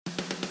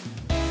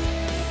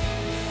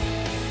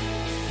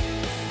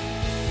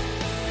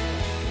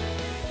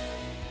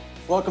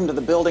Welcome to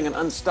the Building an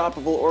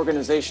Unstoppable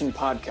Organization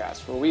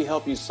podcast, where we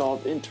help you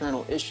solve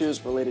internal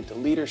issues related to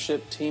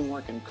leadership,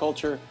 teamwork, and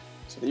culture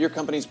so that your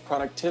company's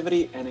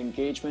productivity and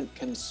engagement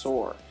can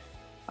soar.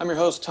 I'm your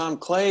host, Tom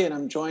Clay, and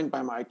I'm joined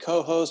by my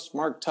co-hosts,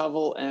 Mark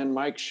Tuvell and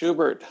Mike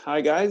Schubert.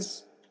 Hi,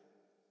 guys.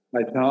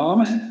 Hi,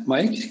 Tom.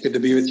 Mike, good to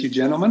be with you,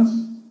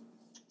 gentlemen.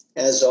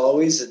 As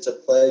always, it's a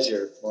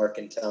pleasure, Mark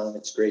and Tom.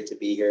 It's great to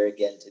be here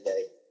again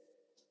today.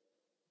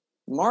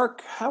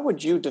 Mark, how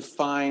would you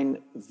define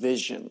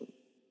vision?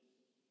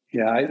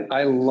 Yeah,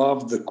 I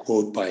love the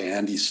quote by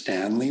Andy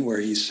Stanley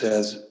where he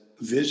says,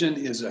 vision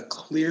is a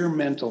clear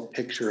mental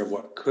picture of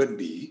what could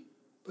be,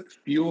 but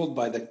fueled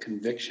by the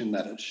conviction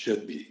that it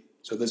should be.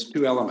 So there's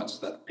two elements,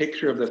 that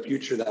picture of the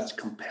future that's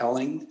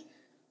compelling,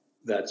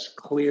 that's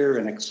clear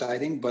and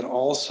exciting, but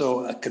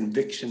also a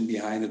conviction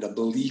behind it, a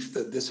belief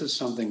that this is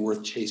something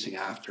worth chasing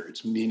after.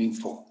 It's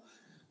meaningful.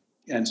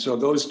 And so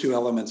those two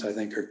elements, I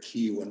think, are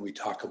key when we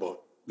talk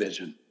about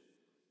vision.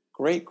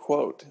 Great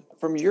quote.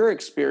 From your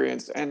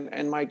experience,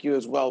 and Mike, you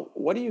as well,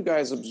 what do you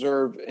guys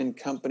observe in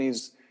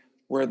companies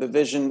where the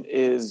vision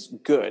is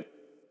good?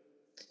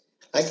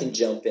 I can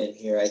jump in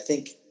here. I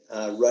think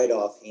right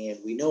offhand,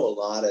 we know a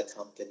lot of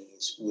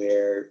companies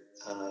where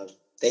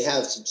they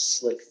have some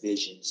slick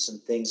visions, some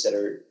things that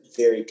are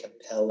very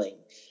compelling.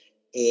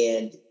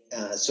 And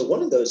so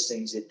one of those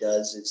things it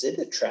does is it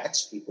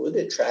attracts people, it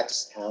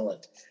attracts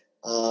talent.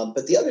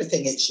 But the other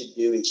thing it should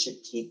do, it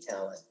should keep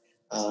talent.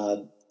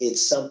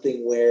 It's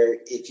something where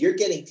if you're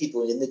getting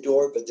people in the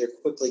door, but they're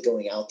quickly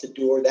going out the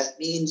door, that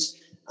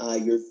means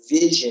your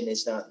vision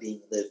is not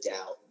being lived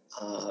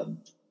out.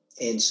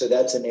 And so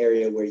that's an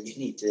area where you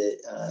need to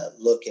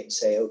look and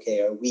say,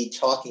 okay, are we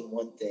talking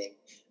one thing,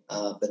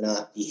 but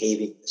not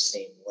behaving the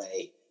same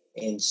way?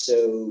 And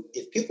so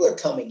if people are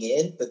coming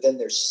in, but then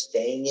they're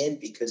staying in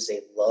because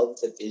they love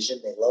the vision,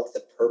 they love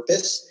the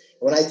purpose.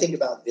 And when I think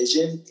about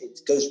vision,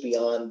 it goes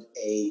beyond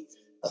a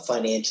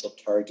financial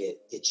target.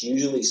 It's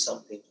usually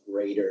something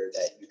greater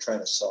that you're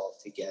trying to solve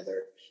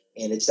together.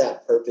 And it's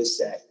that purpose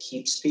that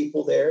keeps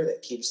people there,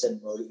 that keeps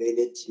them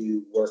motivated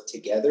to work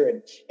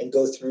together and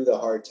go through the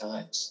hard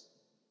times.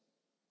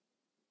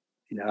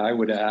 Yeah, I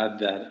would add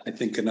that I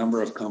think a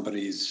number of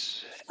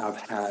companies have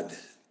had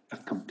a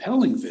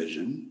compelling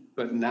vision,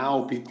 but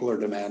now people are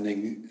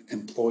demanding,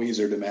 employees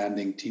are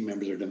demanding, team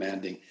members are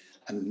demanding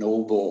a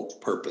noble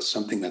purpose,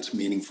 something that's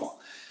meaningful.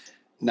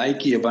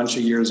 Nike, a bunch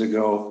of years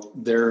ago,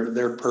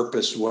 their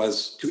purpose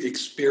was to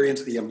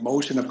experience the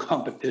emotion of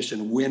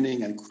competition,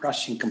 winning and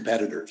crushing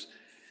competitors.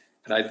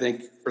 And I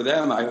think for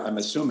them, I'm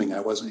assuming,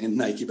 I wasn't in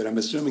Nike, but I'm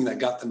assuming that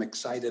got them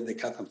excited,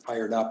 that got them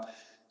fired up.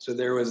 So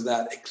there was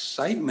that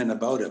excitement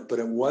about it, but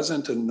it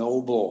wasn't a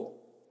noble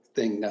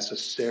thing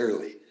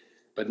necessarily.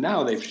 But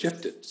now they've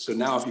shifted. So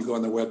now if you go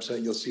on their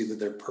website, you'll see that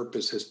their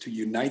purpose is to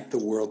unite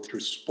the world through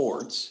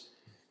sports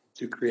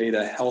to create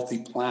a healthy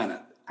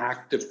planet,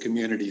 active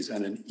communities,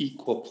 and an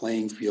equal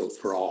playing field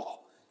for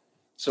all.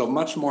 So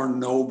much more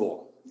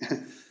noble.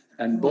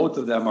 And both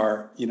of them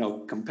are,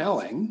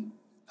 compelling,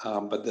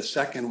 but the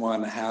second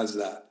one has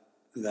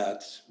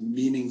that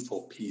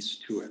meaningful piece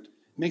to it.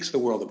 Makes the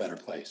world a better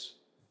place.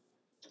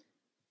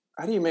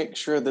 How do you make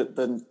sure that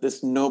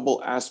this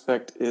noble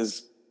aspect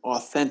is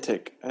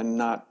authentic and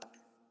not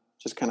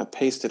just kind of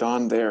pasted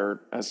on there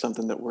as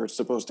something that we're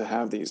supposed to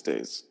have these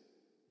days?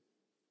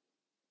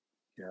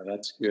 Yeah,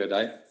 that's good.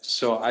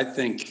 I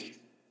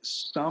think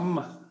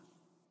some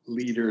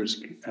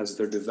leaders, as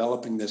they're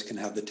developing this, can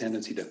have the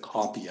tendency to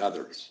copy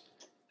others.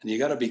 And you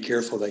got to be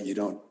careful that you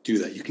don't do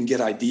that. You can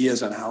get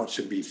ideas on how it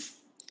should be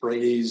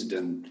phrased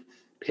and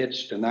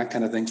pitched and that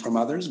kind of thing from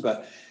others,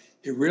 but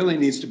it really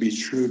needs to be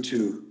true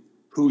to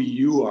who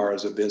you are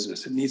as a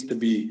business. It needs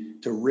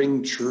to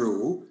ring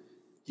true.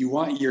 You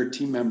want your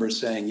team members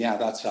saying, yeah,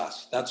 that's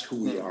us. That's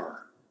who we are.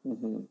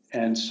 Mm-hmm.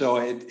 And so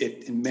it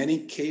in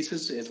many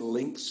cases, it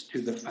links to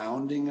the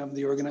founding of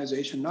the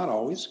organization. Not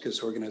always,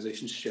 because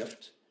organizations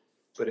shift,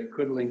 but it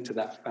could link to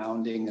that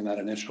founding and that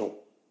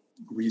initial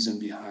reason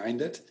behind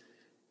it.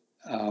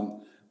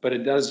 But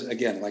it does,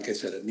 again, like I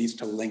said, it needs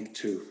to link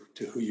to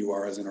who you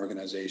are as an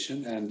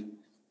organization and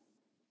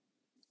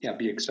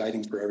be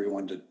exciting for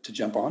everyone to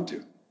jump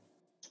onto.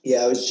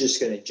 Yeah, I was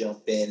just going to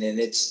jump in, and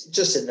it's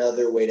just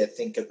another way to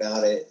think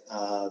about it.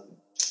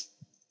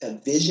 A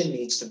vision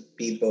needs to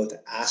be both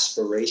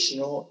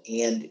aspirational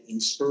and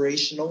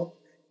inspirational,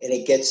 and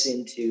it gets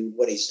into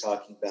what he's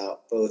talking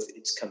about. Both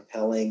it's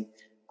compelling,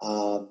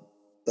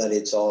 but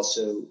it's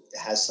also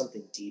has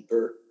something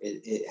deeper.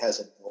 It has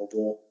a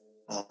noble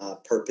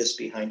purpose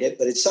behind it,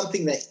 but it's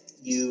something that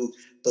you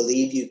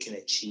believe you can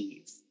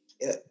achieve.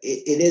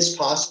 It is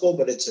possible,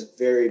 but it's a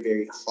very,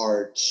 very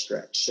hard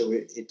stretch. So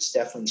it's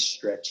definitely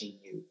stretching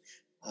you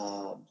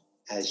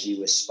as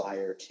you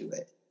aspire to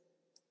it.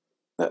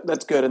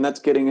 That's good. And that's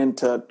getting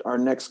into our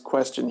next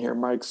question here,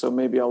 Mike. So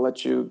maybe I'll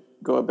let you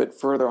go a bit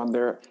further on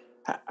there.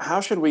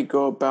 How should we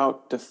go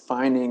about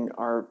defining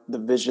the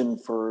vision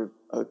for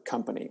a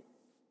company?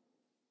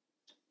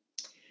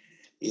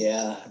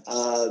 Yeah.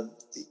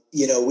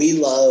 We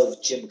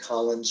love Jim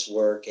Collins'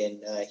 work,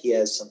 and he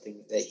has something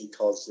that he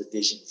calls the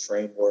vision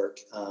framework.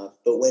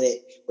 But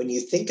when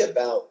you think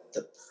about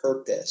the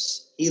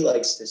purpose, he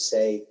likes to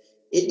say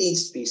it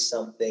needs to be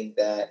something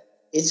that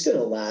it's going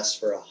to last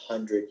for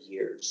 100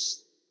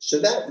 years. So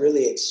that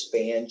really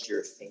expands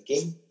your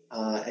thinking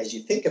as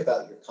you think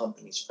about your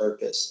company's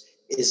purpose.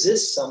 Is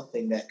this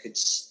something that could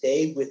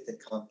stay with the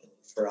company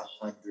for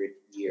 100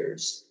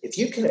 years? If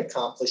you can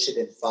accomplish it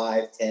in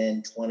 5,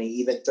 10, 20,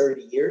 even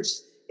 30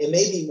 years, it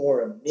may be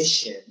more a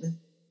mission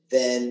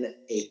than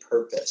a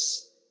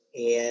purpose.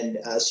 And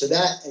so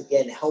that,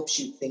 again, helps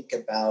you think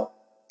about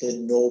the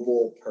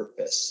noble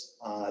purpose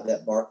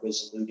that Mark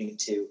was alluding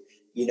to.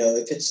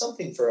 If it's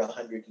something for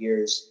 100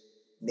 years,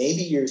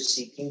 maybe you're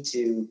seeking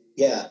to,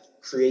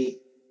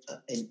 create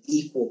an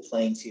equal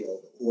playing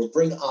field or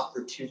bring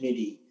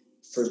opportunity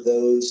for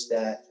those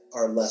that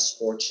are less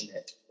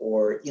fortunate,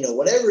 or,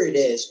 whatever it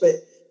is, but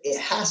it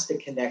has to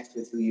connect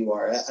with who you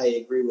are. I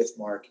agree with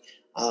Mark.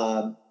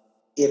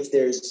 If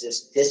there's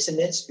this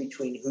dissonance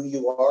between who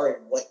you are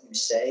and what you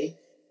say,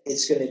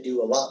 it's going to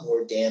do a lot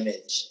more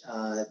damage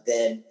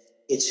than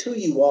it's who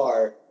you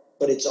are,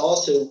 but it's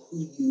also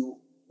who you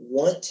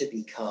want to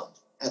become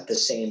at the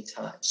same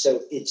time.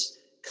 So it's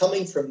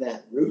coming from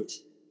that root.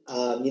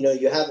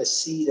 You have a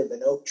seed of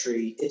an oak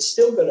tree. It's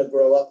still going to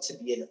grow up to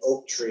be an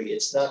oak tree.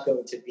 It's not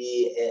going to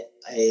be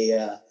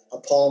a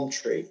palm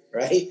tree,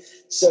 right?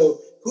 So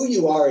who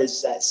you are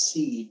is that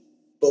seed,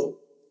 but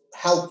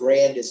how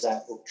grand is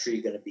that oak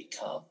tree going to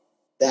become?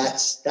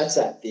 That's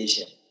that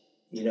vision,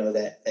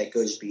 that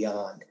goes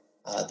beyond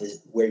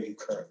where you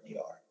currently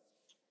are.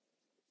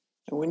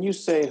 And when you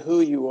say who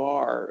you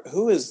are,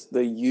 who is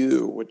the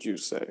you, would you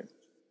say?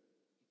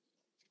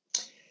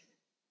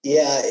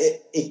 Yeah,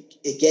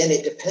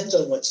 it depends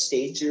on what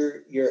stage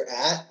you're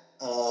at.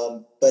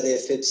 But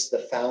if it's the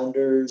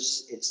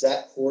founders, it's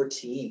that core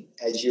team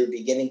as you're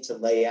beginning to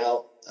lay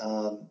out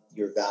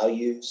your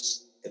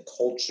values, the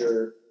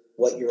culture,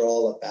 what you're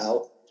all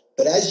about.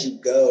 But as you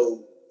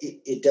go,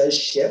 it does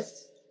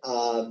shift.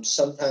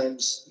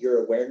 Sometimes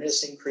your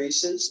awareness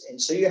increases, and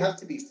so you have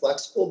to be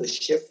flexible to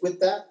shift with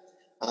that.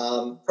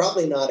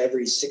 Probably not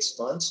every 6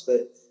 months,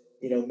 but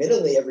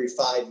minimally every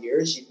 5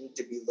 years, you need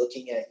to be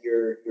looking at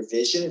your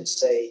vision and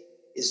say,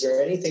 is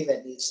there anything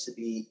that needs to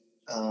be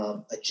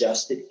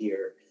adjusted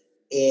here?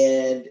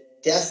 And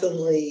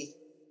definitely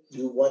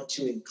you want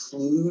to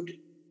include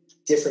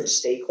different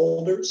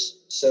stakeholders.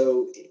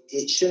 So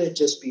it shouldn't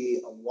just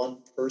be a one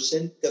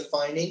person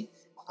defining,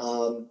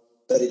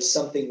 but it's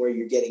something where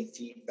you're getting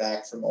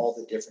feedback from all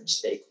the different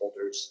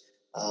stakeholders,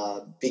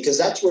 because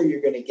that's where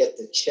you're going to get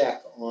the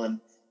check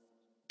on,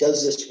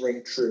 does this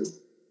ring true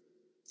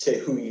to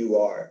who you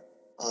are?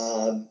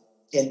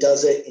 And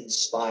does it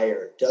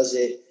inspire? Does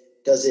it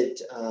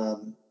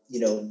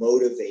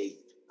motivate?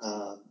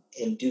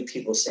 And do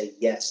people say,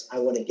 yes, I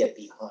want to get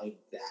behind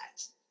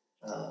that?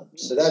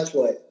 So that's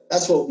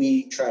what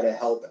we try to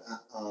help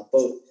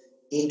both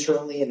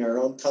internally in our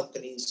own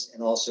companies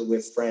and also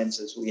with friends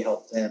as we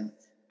help them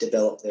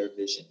develop their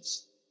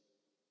visions.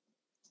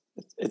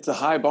 It's a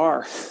high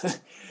bar.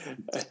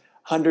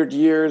 100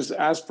 years,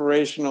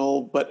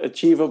 aspirational, but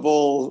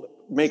achievable,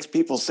 makes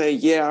people say,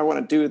 yeah, I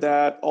want to do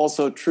that.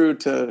 Also true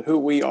to who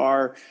we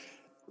are.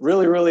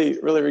 Really, really,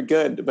 really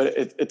good, but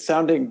it's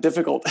sounding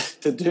difficult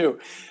to do.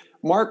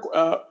 Mark,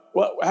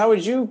 how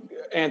would you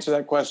answer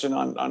that question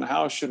on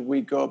how should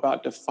we go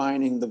about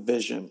defining the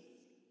vision?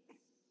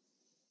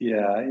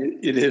 Yeah,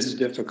 it is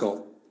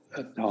difficult,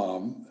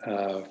 Tom.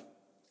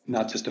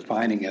 Not just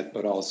defining it,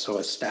 but also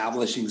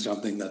establishing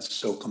something that's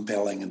so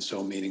compelling and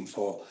so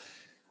meaningful.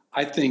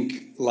 I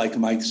think, like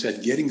Mike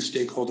said, getting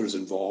stakeholders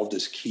involved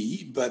is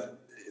key, but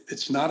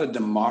it's not a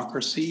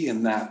democracy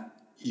in that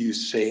you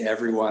say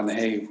everyone,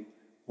 hey,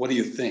 what do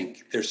you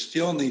think?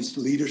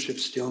 Leadership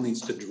still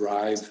needs to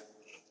drive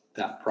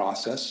that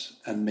process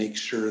and make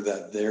sure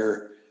that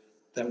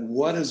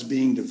what is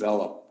being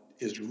developed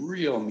is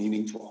real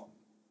meaningful.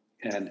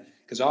 And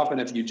because often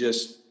if you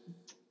just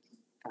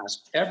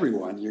ask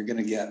everyone, you're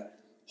going to get a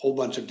whole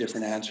bunch of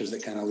different answers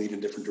that kind of lead in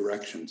different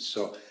directions.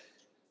 So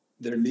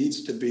there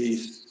needs to be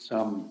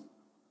some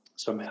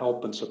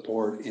help and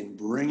support in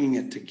bringing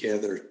it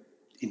together,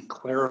 in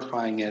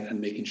clarifying it and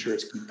making sure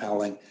it's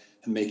compelling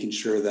and making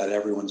sure that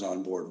everyone's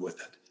on board with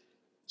it.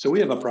 So we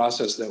have a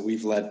process that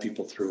we've led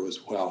people through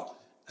as well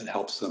that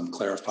helps them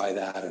clarify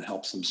that and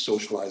helps them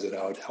socialize it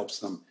out, helps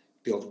them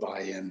build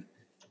buy-in.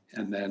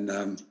 And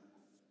then,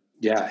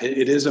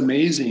 it is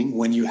amazing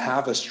when you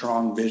have a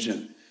strong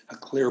vision, a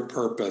clear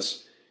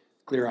purpose,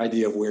 clear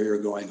idea of where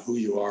you're going, who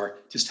you are,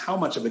 just how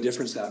much of a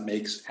difference that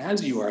makes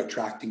as you are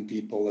attracting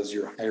people, as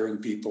you're hiring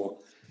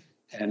people.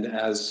 And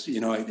as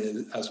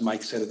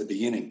Mike said at the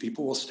beginning,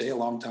 people will stay a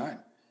long time.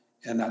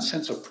 And that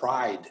sense of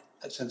pride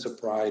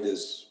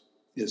is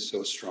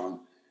so strong.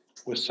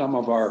 With some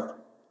of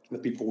the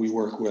people we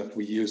work with,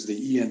 we use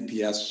the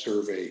ENPS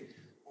survey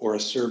or a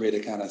survey to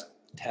kind of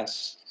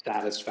test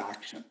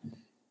satisfaction.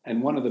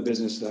 And one of the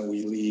businesses that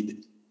we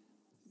lead,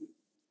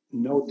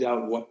 no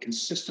doubt what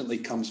consistently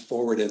comes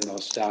forward in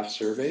those staff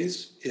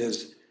surveys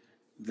is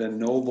the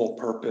noble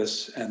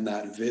purpose, and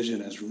that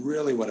vision is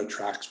really what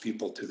attracts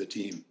people to the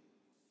team.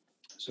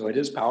 So it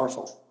is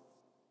powerful.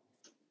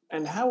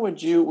 And how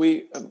would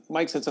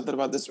Mike said something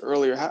about this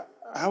earlier.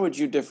 How would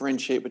you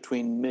differentiate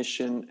between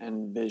mission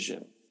and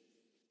vision?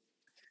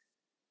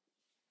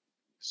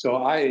 So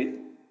I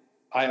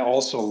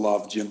also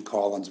love Jim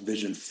Collins'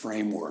 vision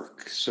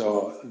framework.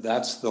 So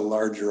that's the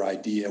larger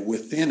idea.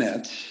 Within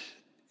it,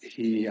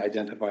 he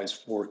identifies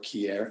 4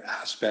 key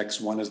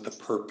aspects. One is the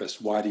purpose.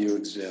 Why do you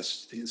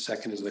exist? The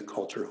second is the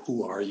culture.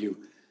 Who are you?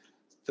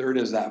 Third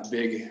is that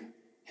big,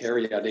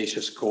 hairy,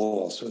 audacious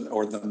goal,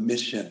 or the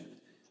mission.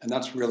 And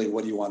that's really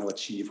what do you want to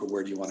achieve or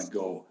where do you want to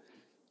go?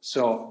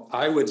 So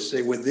I would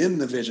say within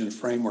the vision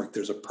framework,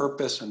 there's a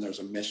purpose and there's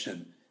a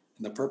mission.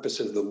 And the purpose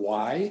is the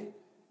why,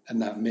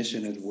 and that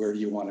mission is where do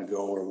you want to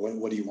go or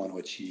what do you want to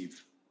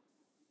achieve?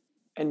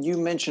 And you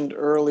mentioned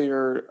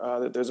earlier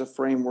that there's a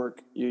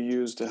framework you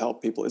use to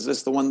help people. Is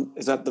this the one?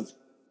 Is that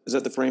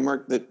the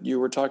framework that you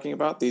were talking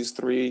about? These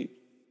 3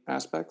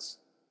 aspects?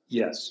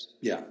 Yes.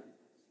 Yeah.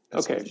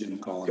 That's okay. Jim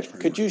Collins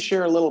framework. Could you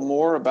share a little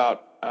more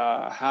about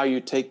how you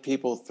take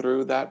people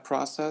through that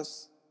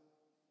process?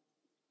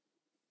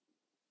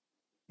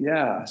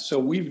 Yeah. So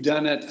we've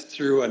done it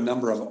through a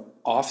number of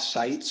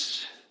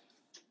offsites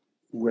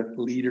with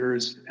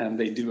leaders, and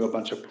they do a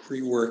bunch of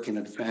pre-work in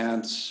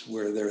advance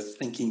where they're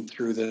thinking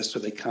through this. So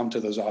they come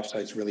to those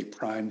offsites really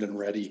primed and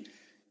ready.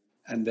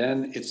 And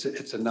then it's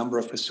a number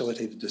of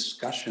facilitated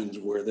discussions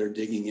where they're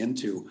digging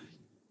into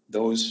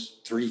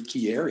those 3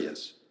 key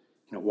areas.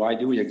 Why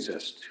do we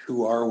exist?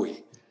 Who are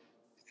we?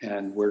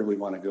 And where do we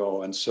want to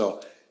go? And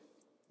so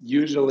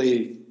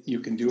usually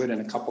you can do it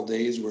in a couple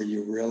days where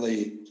you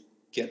really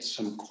get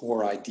some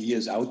core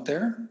ideas out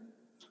there.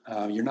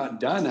 You're not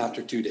done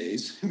after 2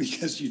 days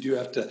because you do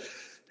have to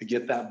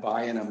get that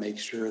buy-in and make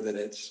sure that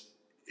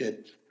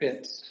it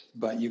fits.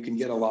 But you can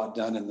get a lot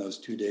done in those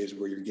 2 days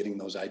where you're getting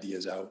those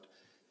ideas out.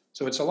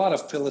 So it's a lot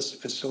of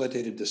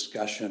facilitated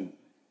discussion,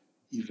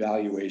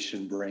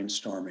 evaluation,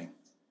 brainstorming,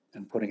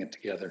 and putting it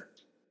together.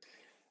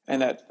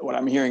 And what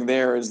I'm hearing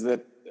there is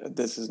that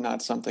this is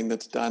not something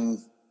that's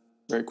done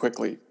very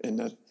quickly in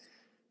a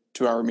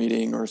 2-hour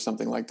meeting or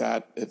something like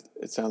that.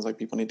 It sounds like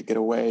people need to get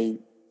away,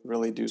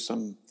 really do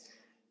some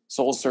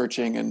soul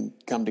searching and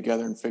come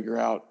together and figure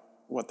out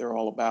what they're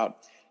all about.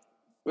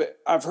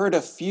 I've heard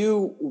a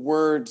few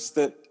words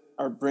that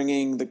are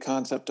bringing the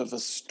concept of a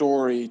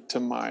story to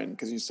mind,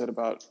 because you said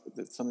about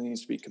that something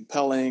needs to be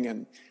compelling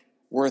and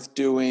worth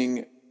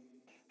doing.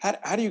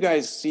 How do you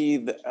guys see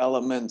the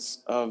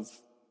elements of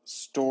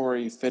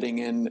story fitting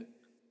in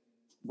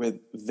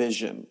with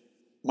vision?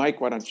 Mike,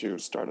 why don't you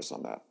start us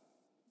on that?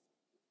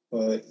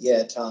 Well,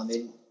 yeah, Tom,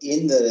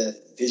 in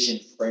the vision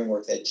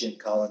framework that Jim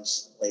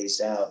Collins lays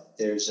out,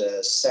 there's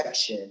a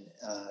section,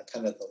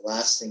 kind of the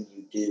last thing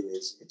you do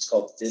it's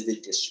called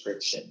vivid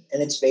description.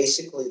 And it's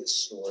basically the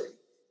story.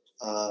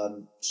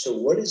 So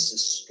what is the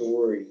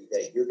story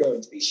that you're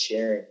going to be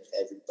sharing with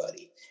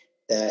everybody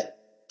that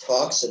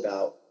talks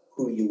about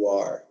who you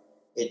are?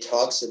 It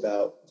talks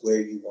about where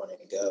you want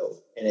to go,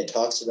 and it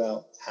talks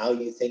about how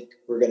you think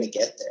we're going to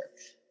get there.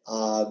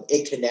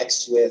 It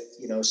connects with,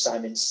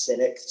 Simon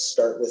Sinek,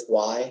 start with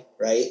why,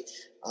 right?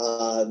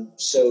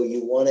 So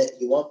you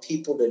want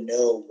people to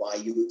know why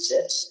you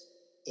exist.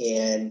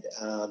 And,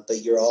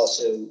 but you're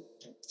also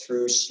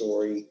through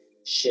story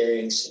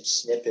sharing some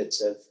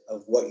snippets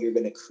of what you're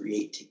going to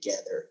create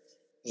together.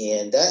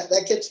 And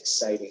that gets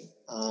exciting,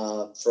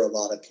 for a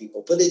lot of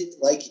people, but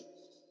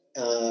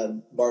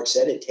Mark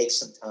said, it takes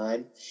some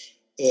time.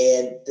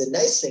 And the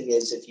nice thing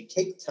is, if you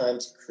take the time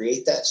to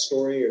create that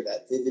story or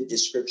that vivid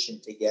description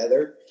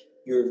together,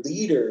 your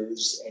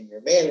leaders and your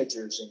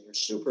managers and your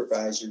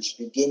supervisors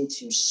begin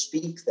to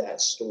speak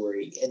that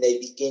story, and they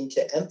begin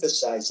to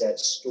emphasize that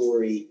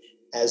story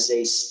as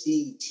they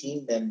see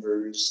team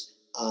members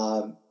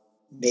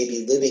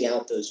maybe living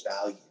out those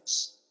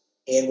values.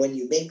 And when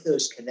you make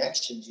those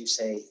connections, you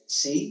say,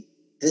 see,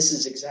 this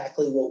is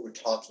exactly what we're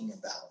talking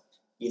about.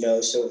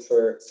 So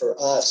for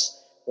us,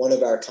 one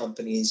of our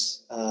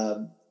companies,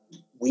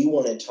 we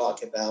want to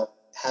talk about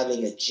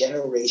having a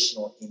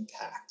generational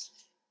impact.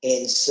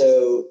 And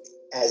so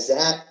as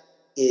that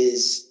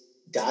is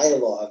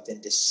dialogued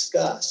and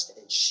discussed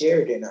and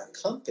shared in our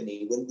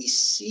company, when we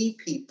see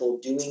people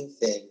doing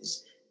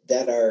things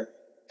that are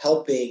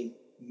helping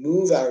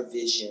move our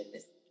vision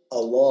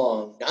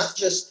along, not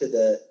just to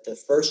the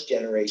first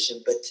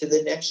generation, but to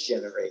the next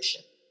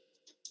generation.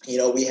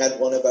 We had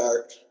one of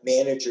our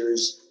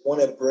managers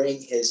want to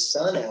bring his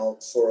son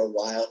out for a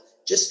while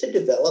just to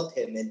develop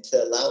him and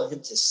to allow him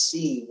to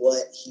see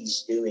what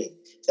he's doing.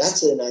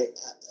 That's a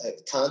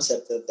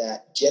concept of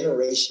that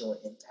generational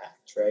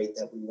impact, right,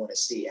 that we want to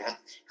see.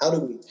 How do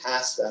we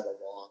pass that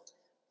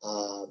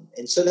along?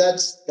 And so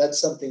that's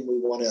something we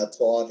want to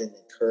applaud and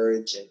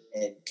encourage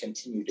and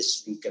continue to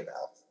speak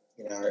about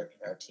in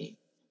our team.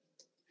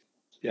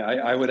 Yeah,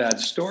 I would add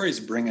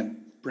stories bring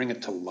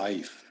it to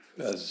life,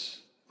 as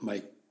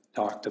Mike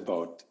talked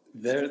about.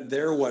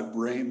 They're what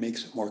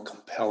makes it more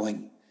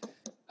compelling.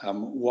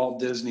 Walt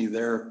Disney,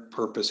 their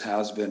purpose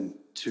has been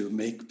to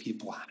make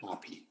people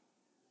happy.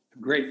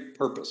 Great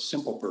purpose,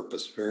 simple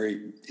purpose,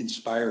 very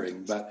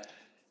inspiring, but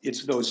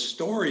it's those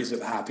stories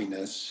of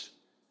happiness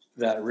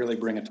that really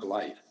bring it to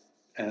light.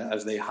 And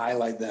as they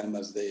highlight them,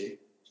 as they,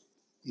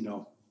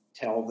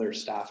 tell their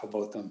staff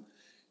about them.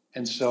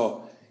 And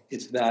so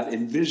it's that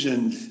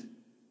envisioned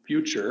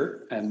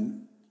future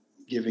and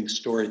giving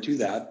story to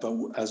that.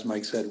 But as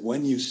Mike said,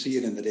 when you see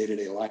it in the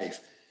day-to-day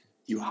life,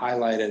 you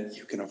highlight it,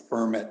 you can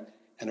affirm it,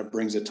 and it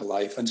brings it to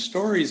life. And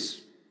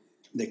stories,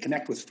 they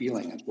connect with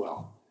feeling as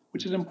well,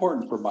 which is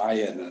important for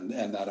buy-in,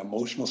 and that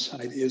emotional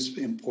side is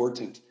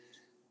important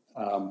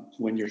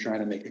when you're trying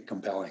to make it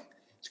compelling.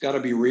 It's got to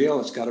be real,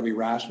 it's got to be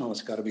rational,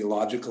 it's got to be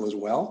logical as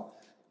well,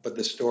 but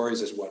the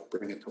stories is what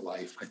bring it to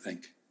life, I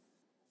think.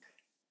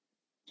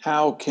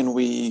 How can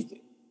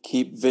we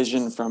keep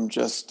vision from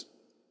just,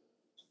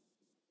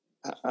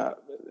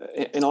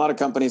 in a lot of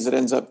companies, it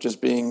ends up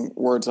just being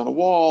words on a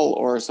wall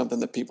or something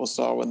that people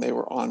saw when they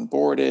were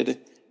onboarded?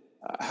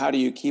 How do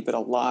you keep it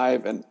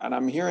alive? And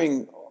I'm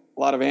hearing a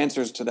lot of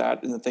answers to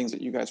that in the things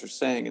that you guys are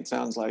saying. It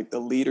sounds like the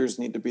leaders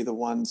need to be the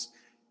ones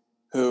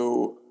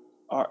who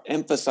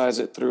emphasize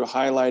it through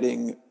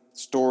highlighting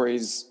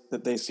stories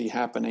that they see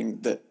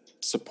happening that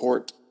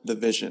support the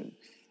vision.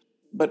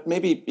 But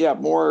maybe,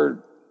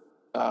 more,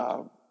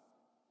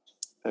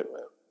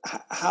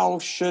 how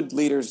should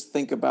leaders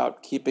think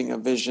about keeping a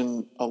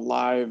vision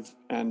alive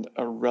and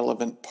a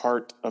relevant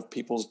part of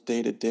people's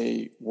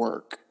day-to-day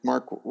work?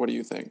 Mark, what do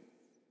you think?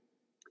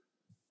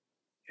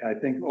 I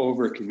think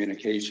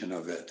over-communication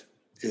of it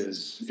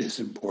is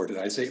important.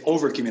 I say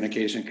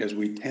over-communication because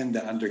we tend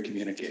to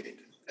under-communicate.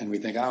 And we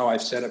think,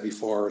 I've said it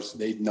before, so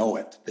they know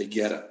it, they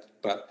get it.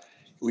 But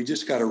we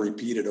just got to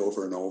repeat it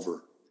over and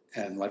over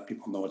and let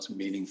people know it's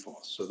meaningful.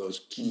 So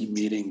those key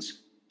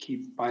meetings,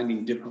 keep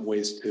finding different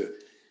ways to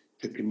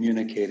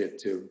communicate it,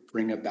 to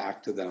bring it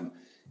back to them.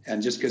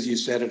 And just because you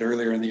said it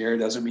earlier in the year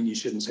doesn't mean you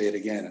shouldn't say it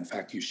again. In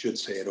fact, you should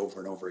say it over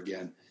and over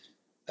again.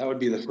 That would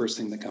be the first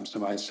thing that comes to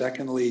mind.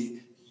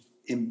 Secondly,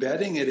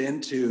 embedding it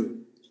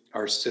into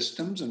our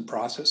systems and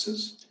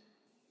processes.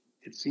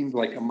 It seems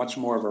like a much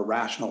more of a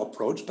rational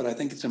approach, but I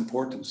think it's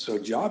important. So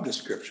job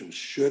descriptions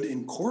should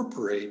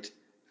incorporate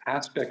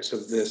aspects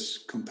of this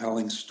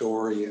compelling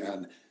story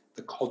and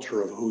the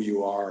culture of who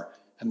you are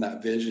and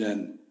that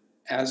vision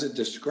as it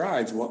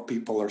describes what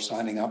people are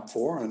signing up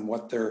for and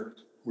what their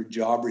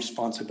job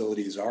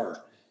responsibilities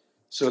are.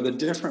 So the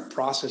different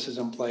processes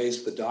in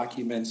place, the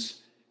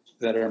documents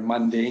that are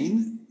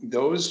mundane,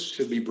 those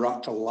should be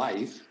brought to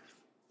life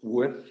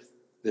with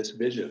this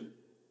vision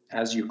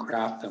as you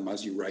craft them,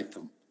 as you write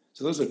them.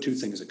 So those are two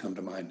things that come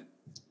to mind.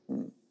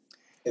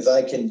 If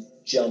I can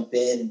jump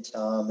in,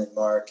 Tom and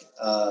Mark,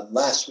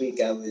 last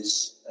week I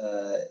was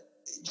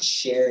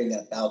sharing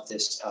about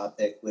this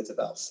topic with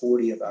about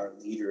 40 of our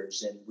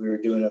leaders, and we were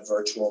doing a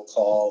virtual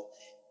call,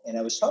 and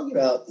I was talking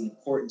about the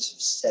importance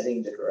of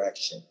setting the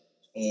direction.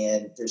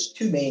 And there's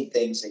two main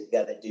things that you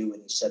got to do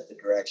when you set the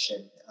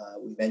direction.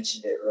 We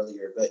mentioned it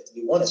earlier, but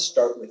you want to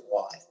start with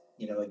why.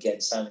 Again,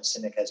 Simon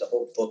Sinek has a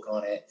whole book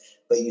on it,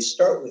 but you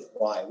start with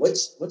why.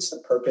 What's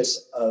the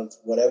purpose of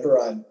whatever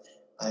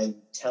I'm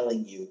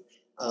telling you?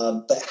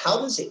 But how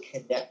does it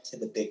connect to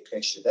the big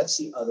picture? That's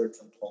the other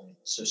component.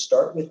 So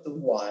start with the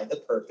why, the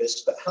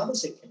purpose, but how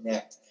does it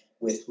connect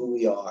with who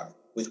we are,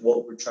 with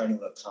what we're trying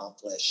to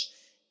accomplish?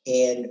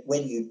 And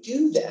when you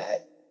do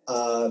that,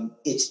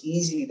 it's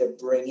easy to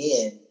bring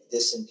in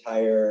this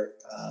entire,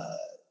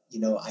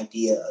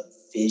 idea of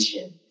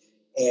vision.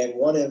 And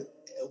one of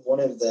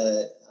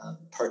the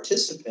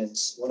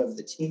participants, one of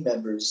the team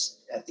members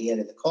at the end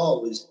of the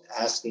call was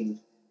asking,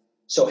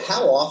 so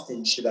how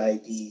often should I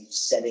be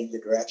setting the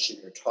direction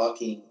or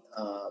talking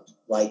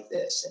like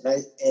this? And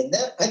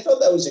I thought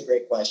that was a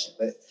great question.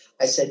 But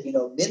I said,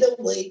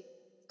 minimally,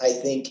 I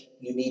think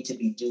you need to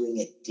be doing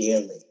it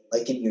daily.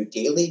 Like in your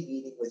daily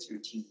meeting with your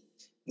team,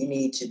 you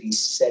need to be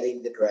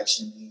setting the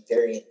direction and be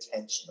very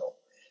intentional.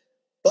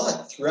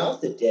 But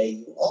throughout the day,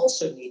 you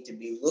also need to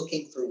be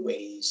looking for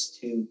ways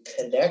to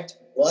connect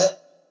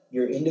what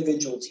your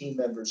individual team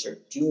members are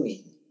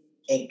doing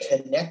and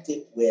connect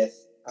it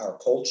with our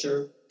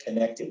culture,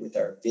 connect it with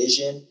our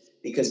vision,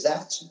 because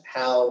that's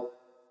how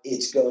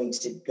it's going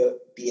to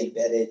be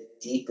embedded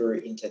deeper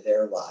into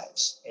their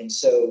lives. And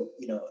so,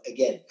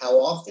 again, how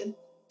often?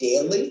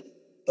 Daily,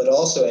 but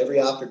also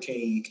every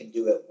opportunity you can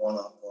do it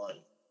one-on-one.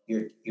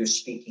 You're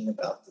speaking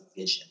about the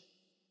vision.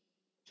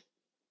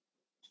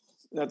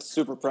 That's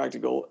super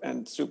practical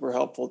and super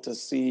helpful to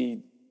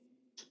see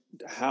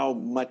how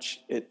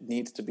much it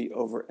needs to be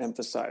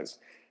overemphasized.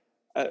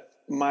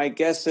 My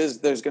guess is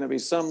there's going to be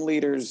some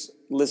leaders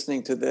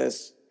listening to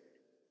this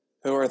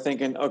who are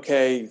thinking,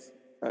 okay,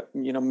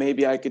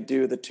 maybe I could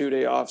do the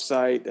 2-day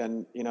offsite,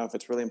 and if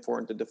it's really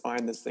important to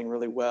define this thing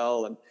really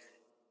well. And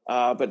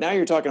but now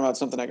you're talking about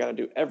something I got to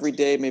do every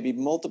day, maybe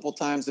multiple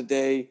times a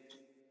day.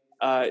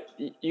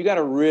 You got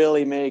to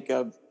really make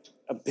a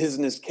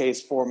business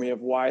case for me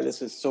of why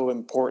this is so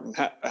important.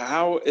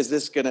 How is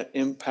this going to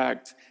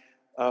impact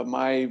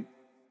my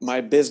my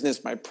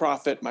business, my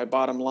profit, my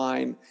bottom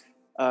line,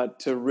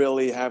 to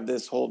really have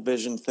this whole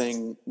vision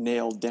thing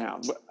nailed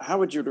down. How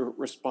would you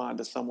respond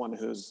to someone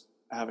who's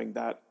having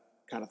that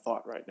kind of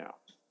thought right now?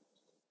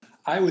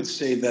 I would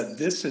say that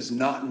this is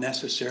not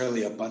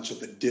necessarily a bunch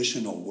of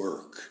additional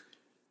work.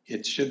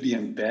 It should be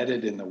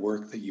embedded in the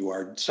work that you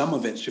are, some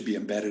of it should be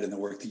embedded in the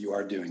work that you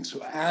are doing.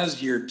 So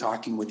as you're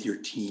talking with your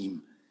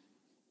team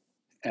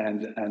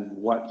and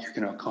what you're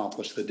going to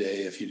accomplish the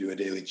day, if you do a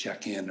daily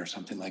check-in or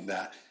something like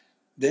that,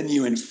 then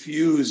you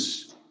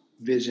infuse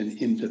vision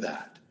into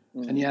that.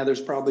 And yeah,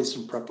 there's probably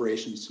some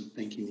preparation, some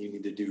thinking you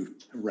need to do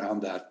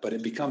around that, but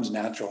it becomes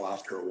natural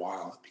after a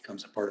while. It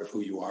becomes a part of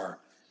who you are.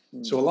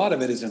 So a lot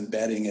of it is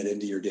embedding it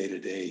into your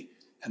day-to-day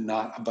and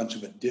not a bunch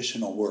of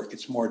additional work.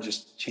 It's more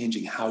just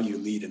changing how you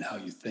lead and how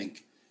you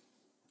think.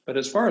 But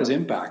as far as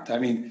impact, I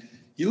mean,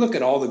 you look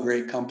at all the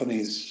great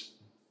companies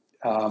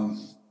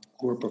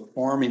who are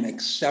performing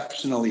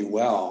exceptionally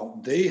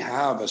well, they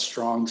have a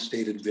strong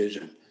stated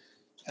vision.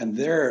 And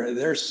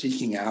they're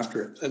seeking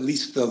after it, at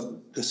least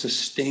the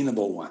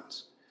sustainable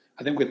ones.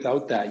 I think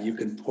without that, you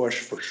can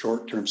push for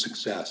short-term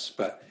success,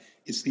 but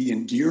it's the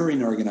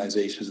enduring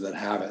organizations that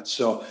have it.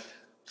 So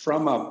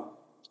from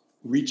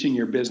reaching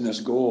your business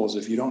goals,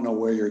 if you don't know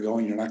where you're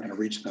going, you're not going to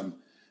reach them.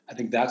 I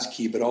think that's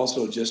key, but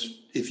also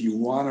just if you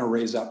want to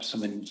raise up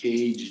some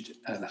engaged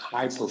and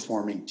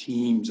high-performing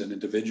teams and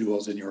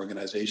individuals in your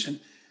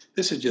organization,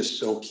 this is just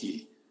so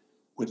key.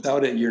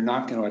 Without it, you're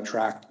not going to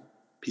attract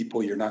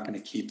people, you're not going to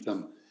keep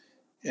them.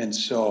 And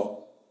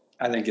so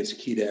I think it's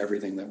key to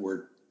everything that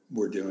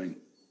we're doing.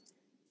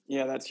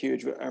 Yeah, that's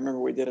huge. I remember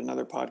we did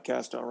another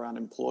podcast around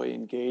employee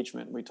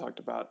engagement. We talked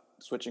about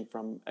switching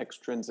from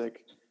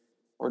extrinsic,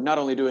 or not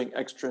only doing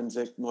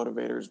extrinsic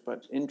motivators,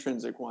 but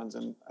intrinsic ones.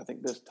 And I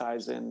think this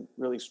ties in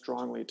really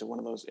strongly to one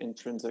of those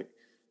intrinsic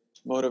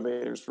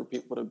motivators for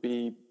people to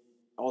be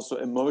also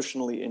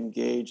emotionally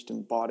engaged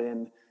and bought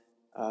in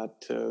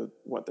to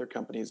what their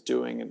company is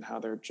doing and how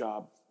their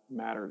job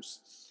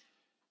matters.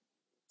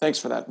 Thanks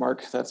for that,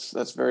 Mark.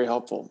 That's very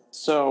helpful.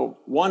 So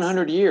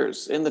 100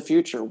 years in the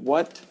future,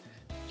 what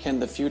can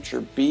the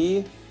future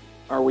be?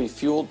 Are we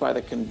fueled by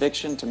the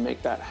conviction to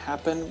make that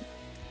happen?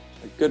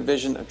 A good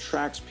vision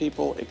attracts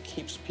people. It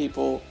keeps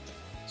people.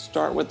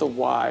 Start with the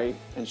why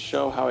and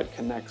show how it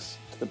connects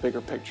to the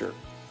bigger picture.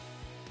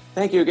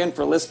 Thank you again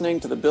for listening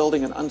to the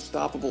Building an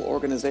Unstoppable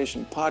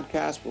Organization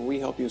podcast, where we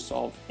help you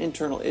solve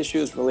internal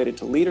issues related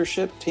to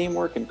leadership,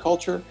 teamwork, and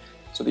culture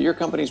so that your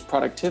company's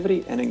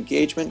productivity and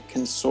engagement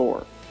can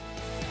soar.